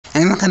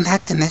and welcome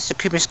back to Mr.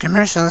 Cooper's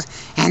Commercials,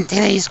 and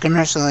today's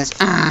commercial is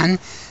on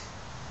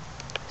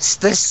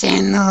the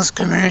Sandles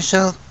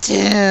commercial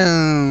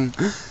too.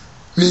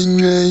 Ring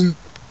ring.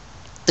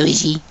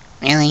 Luigi,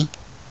 really?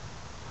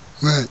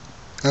 What?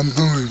 I'm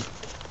bored.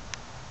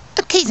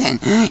 Okay then,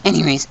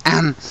 anyways,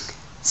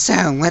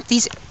 so what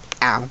these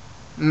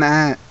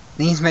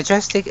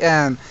majestic,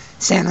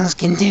 sandals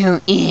can do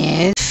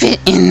is fit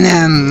in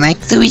them like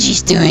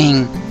Luigi's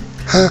doing.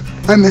 Huh?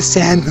 I'm a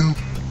sandal.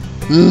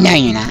 No,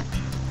 you're not.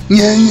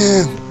 Yeah,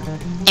 yeah.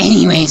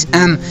 Anyways,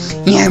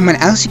 yeah,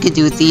 what else you could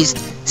do with these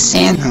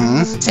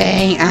sandals?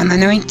 Say,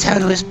 annoying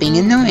Toad was being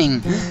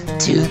annoying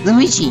to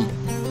Luigi.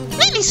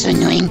 Why am I so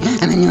annoying?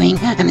 I'm annoying,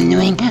 I'm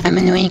annoying, I'm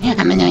annoying,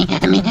 I'm annoying,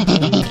 I'm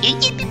annoying.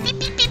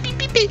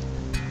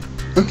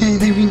 Okay,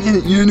 then we get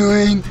it. You're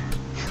annoying.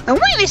 Why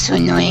am I so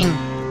annoying?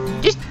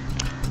 Just,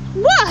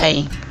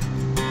 why?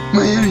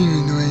 Why are you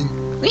annoying?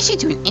 We should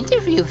do an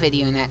interview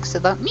video next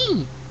about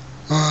me.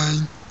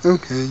 Fine.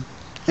 Okay.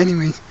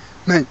 Anyways,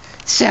 but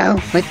So,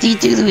 what do you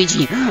do,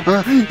 Luigi?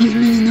 he's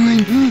really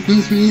annoying.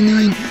 He's really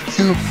annoying.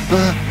 So,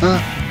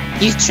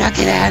 You chuck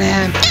it at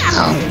him.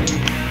 Ow!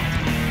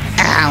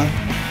 Ow!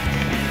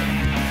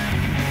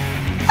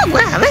 Oh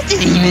wow, that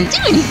didn't even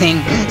do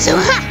anything. So,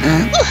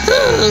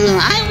 woohoo!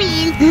 I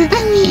win.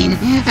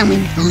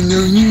 oh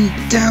no, you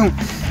Don't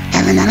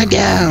have another go.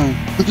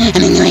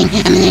 I'm annoying.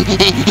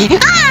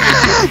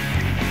 Ah!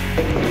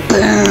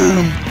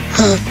 Boom!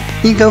 Huh?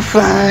 You go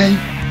fly.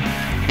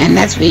 And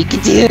that's what you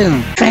can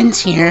do. Friends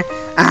here,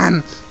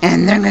 and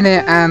they're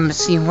gonna,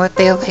 see what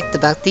they liked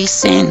about these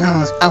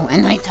sandals. Oh,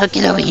 and I took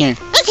it over here.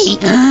 Okay.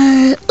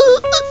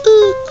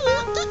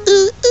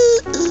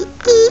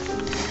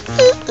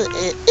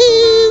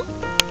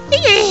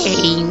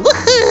 Yay!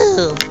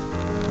 Woohoo!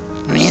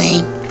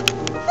 Really?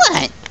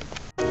 What?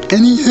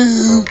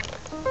 Anywho.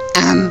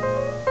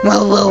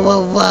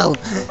 Whoa.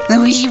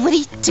 Luigi, what are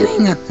you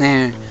doing up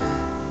there?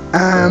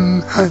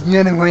 You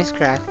had a voice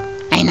crack.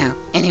 I know.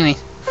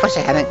 Anyways, of course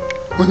I haven't.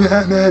 What do you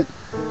have that?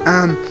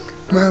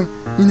 Well,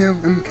 you know,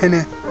 I'm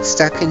kinda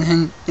stuck in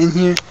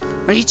here.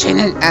 Were you trying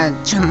to,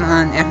 jump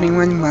on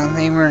everyone while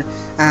they were,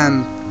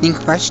 being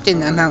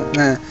questioned about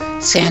the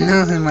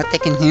sandals and what they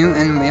can do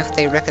and if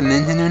they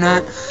recommend it or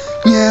not?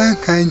 Yeah,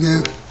 kind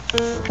of.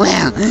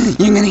 Well,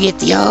 you're gonna get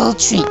the old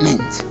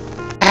treatment.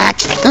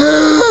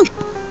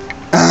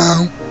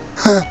 Ow.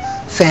 Huh.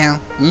 Fail.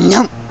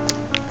 Nope.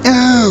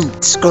 Ow.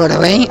 Scored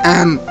away.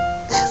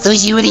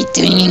 Luigi, what are you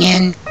doing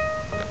again?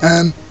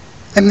 I'm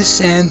the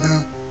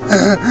sandal.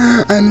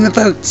 I'm the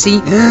boat, see?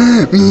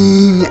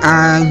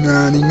 I'm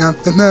running up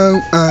the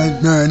boat.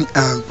 I'm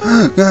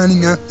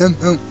running up the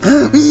boat.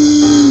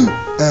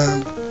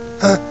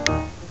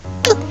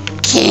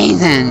 Okay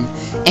then.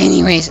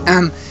 Anyways,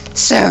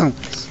 so,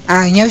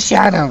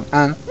 Yoshiado,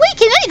 wait,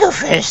 can I go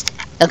first?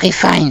 Okay,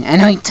 fine.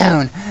 Annoying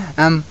Toad.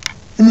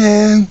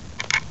 No.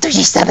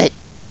 Luigi, stop it.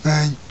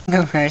 Fine.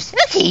 Go first.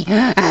 Okay,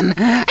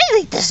 I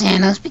like the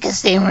sandals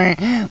because they were,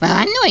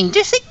 well, annoying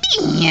just like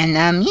me,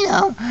 and, you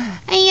know,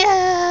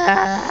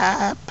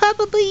 I,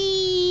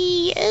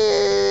 probably,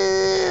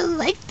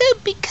 like them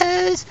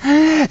because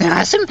they're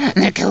awesome, and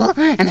they're cool,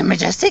 and they're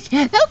majestic.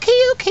 Okay,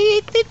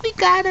 I think we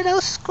got it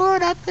all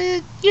scored up.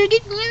 You're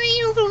getting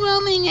really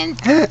overwhelming, and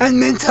I'm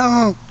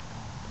mental.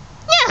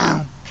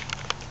 yeah.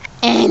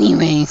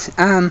 Anyways,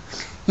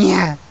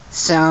 yeah.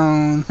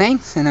 So,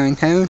 thanks, Annoying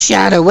Toad.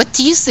 Shadow, what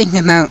do you think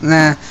about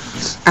the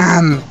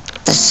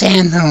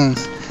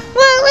sandals?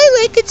 Well,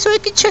 I like it so I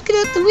can check it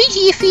out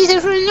Luigi if he's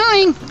ever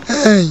annoying.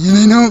 Hey,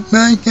 and I don't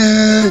like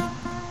it.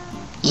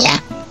 Yeah,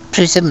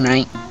 prove something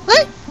right.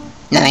 What?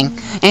 Nothing.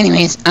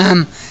 Anyways,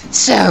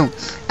 so,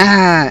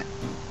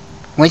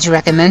 would you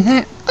recommend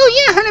it? Oh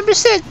yeah,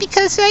 100%,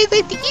 because I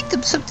like to eat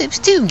them sometimes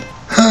too.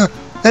 Huh,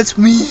 that's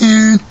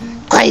weird.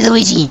 Quiet,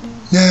 Luigi.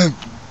 No.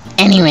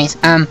 Anyways,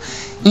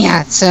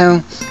 yeah,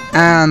 so,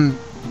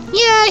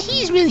 yeah,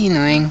 he's really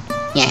annoying.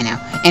 Yeah, I know.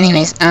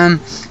 Anyways,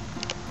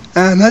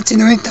 That's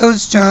Annoying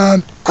Toad's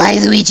job.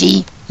 quiet,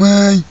 Luigi.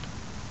 Why?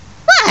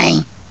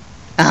 Why?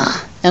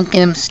 Oh, don't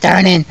get him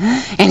started.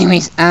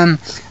 Anyways,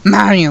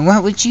 Mario,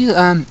 what would you,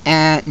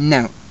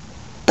 no.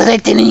 But I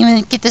didn't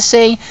even get to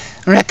say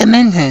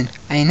recommended.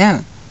 I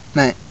know,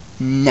 but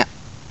no.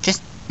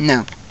 Just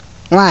no.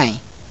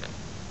 Why?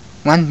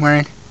 One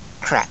word,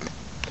 crap.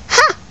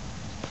 Ha!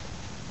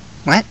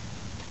 What?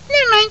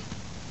 Never mind.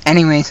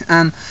 Anyways,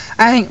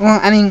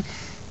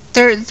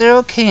 they're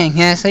okay, I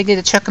guess. I get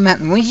to check them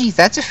out. Luigi,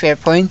 that's a fair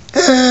point.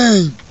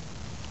 Hey!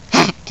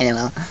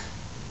 LOL.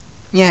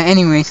 Yeah,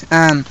 anyways,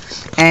 and,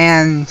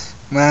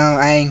 well,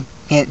 I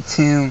get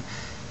to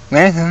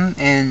wear them,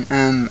 and,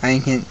 I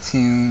get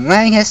to, well,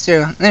 I guess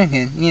they're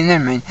good. Yeah,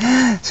 never mind.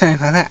 Sorry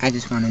about that, I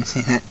just wanted to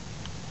say that.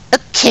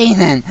 Okay,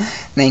 then.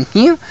 Thank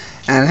you.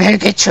 Very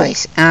good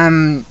choice.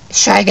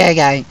 Shy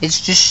Guy. It's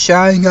just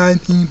Shy Guy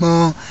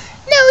people.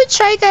 No, it's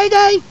Shy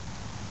Guy.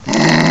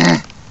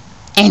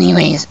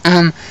 Anyways,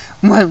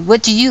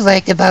 what do you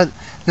like about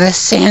the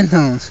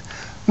sandals?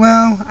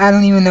 Well, I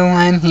don't even know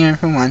why I'm here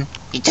for one.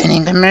 You're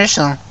doing a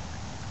commercial.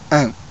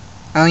 Oh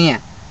yeah.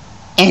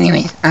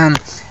 Anyways,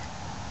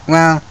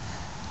 well,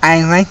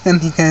 I like them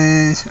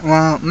because,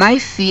 well, my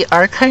feet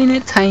are kind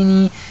of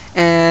tiny,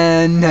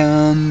 and,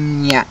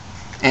 yeah.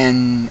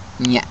 And,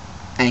 yeah,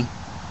 I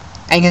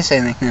guess I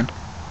like them.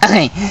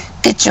 Okay,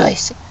 good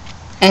choice.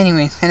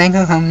 Anyways, can I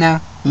go home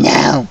now?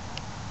 No.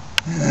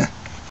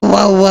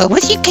 Whoa,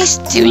 what are you guys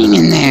doing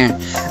in there?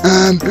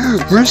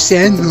 We're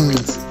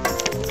Sandles.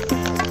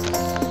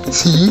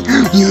 See?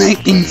 You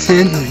like being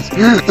Sandles.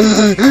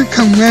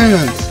 Come wear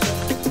us.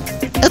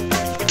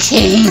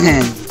 Okay,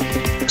 then.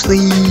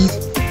 Please.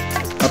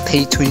 I'll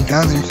pay $20.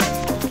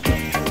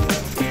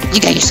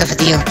 You got yourself a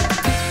deal.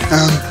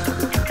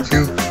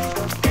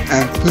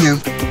 You know,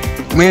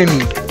 wear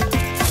me.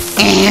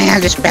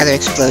 I'll just rather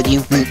explode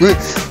you. Wait, what?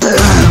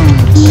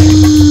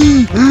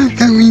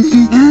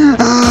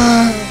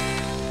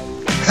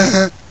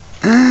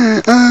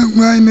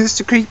 Why,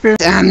 Mr. Creeper?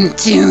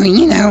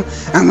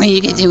 What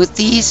you can do with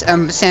these,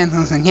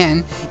 samples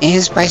again,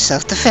 is by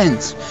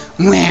self-defense.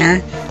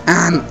 Where,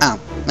 I'm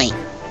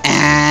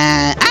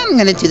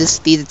gonna do the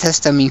speed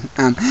test on me,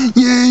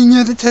 Yay,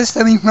 you're the test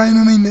on me,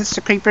 finally,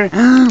 Mr. Creeper.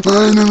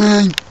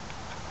 Finally.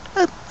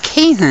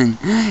 Okay then.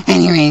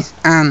 Anyways,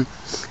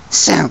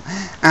 so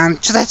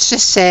let's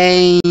just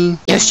say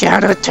you're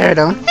Shadow a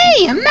turtle.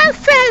 Hey, I'm not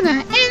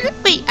Fana, and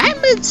wait,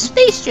 I'm a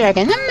space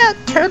dragon. I'm not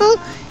turtle.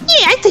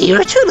 Yeah, I thought you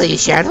were a turtle, you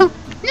Shadow.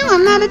 No,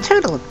 I'm not a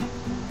turtle.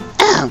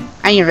 Oh,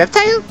 are you a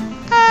reptile?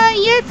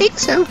 Yeah, I think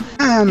so.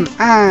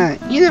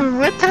 You're a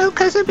reptile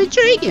because I'm a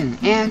dragon,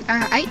 and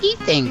I eat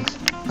things.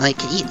 Well, I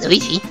could eat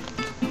Luigi.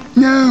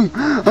 No,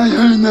 I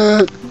heard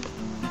that.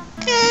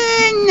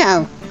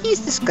 No, he's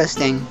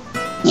disgusting.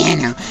 Yeah,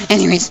 no.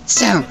 Anyways,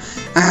 so,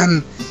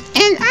 and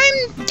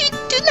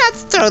do not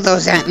throw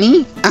those at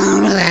me. Oh,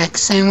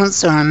 relax, I won't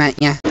throw them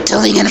at you.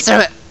 Totally gonna throw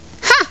it.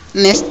 Ha!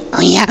 Missed.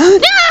 Oh, yeah. No!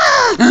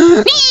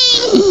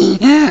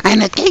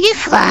 I'm a big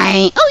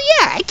fly. Oh,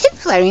 yeah, I can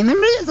fly.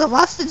 Remember the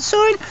lost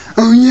sword?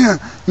 Oh, yeah.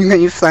 You got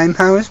your flying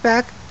powers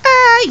back?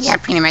 Yeah,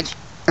 pretty much.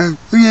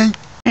 Okay.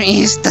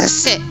 Here is the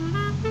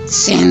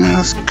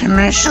Sandles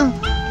commercial.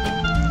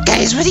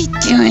 Guys, what are you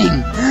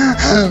doing?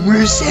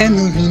 We're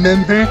Sandals,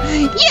 remember?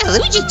 Yeah,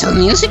 Luigi told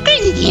me it was a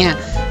great idea.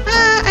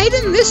 I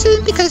didn't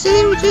listen because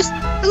they were just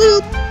a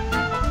little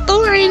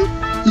boring.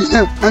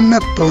 I'm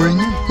not boring,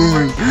 you're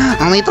boring.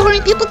 Only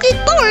boring people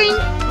get boring.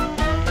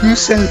 Who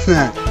says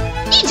that?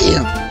 You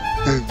do.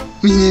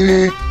 Me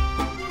neither.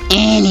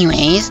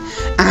 Anyways,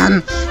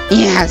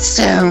 yeah,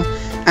 so,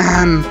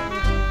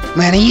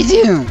 what do you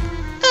do?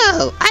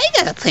 Oh, I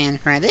got a plan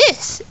for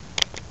this.